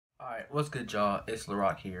Alright, what's good, y'all? It's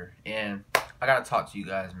Larock here, and I gotta talk to you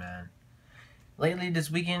guys, man. Lately,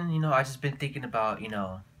 this weekend, I just been thinking about,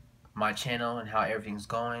 my channel and how everything's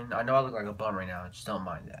going. I know I look like a bum right now, just don't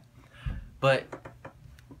mind that. But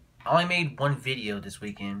I only made one video this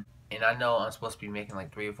weekend, and I know I'm supposed to be making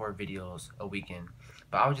like 3 or 4 videos a weekend.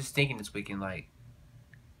 But I was just thinking this weekend, like,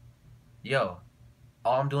 yo,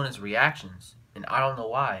 all I'm doing is reactions, and I don't know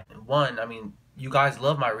why. One, I mean, you guys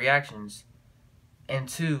love my reactions, and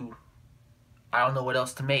two, I don't know what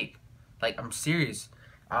else to make. Like, I'm serious.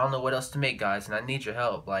 I don't know what else to make, guys, and I need your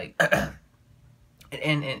help. Like,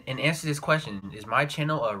 and answer this question: is my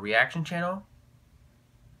channel a reaction channel?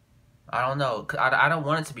 I don't know. I don't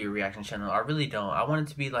want it to be a reaction channel. I really don't. I want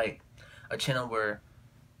it to be like a channel where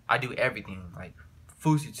I do everything, like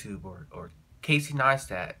FouseyTube or Casey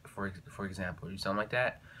Neistat, for example, or something like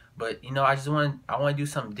that. But I want to do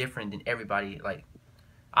something different than everybody. Like,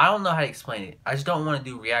 I don't know how to explain it. I just don't want to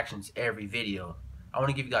do reactions every video. I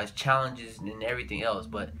want to give you guys challenges and everything else,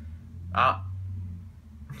 but I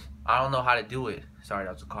don't know how to do it. Sorry,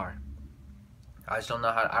 that was a car. I just don't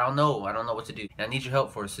know how. I don't know what to do. And I need your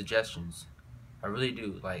help for suggestions. I really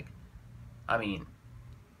do. Like, I mean,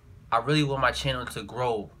 I really want my channel to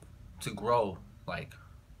grow. Like,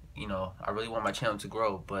 I really want my channel to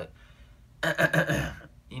grow, but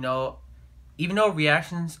even though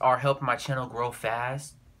reactions are helping my channel grow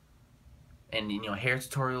fast, and hair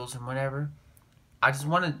tutorials and whatever, I just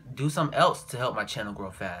want to do something else to help my channel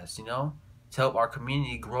grow fast, to help our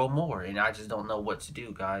community grow more, and I just don't know what to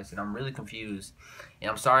do, guys, and I'm really confused,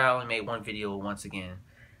 and I'm sorry I only made one video once again.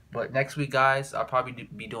 But next week, guys, I'll probably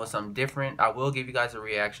be doing something different. I will give you guys a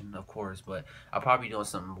reaction, of course, but I'll probably be doing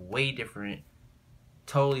something way different,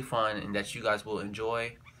 totally fun, and that you guys will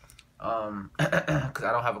enjoy, because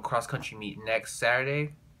I don't have a cross-country meet next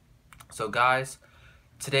Saturday. So, guys,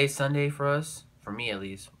 today's Sunday for us, for me at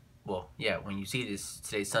least. Well, yeah, when you see this,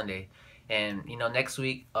 today's Sunday, and next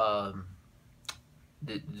week, the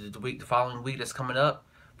following week that's coming up,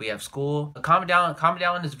 we have school. Comment down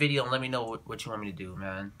in this video and let me know what you want me to do,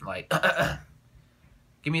 man. Like,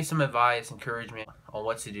 give me some advice, encouragement on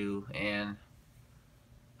what to do, and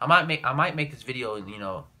I might make this video,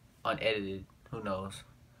 unedited. Who knows?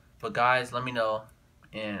 But guys, let me know,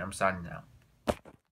 and I'm signing out.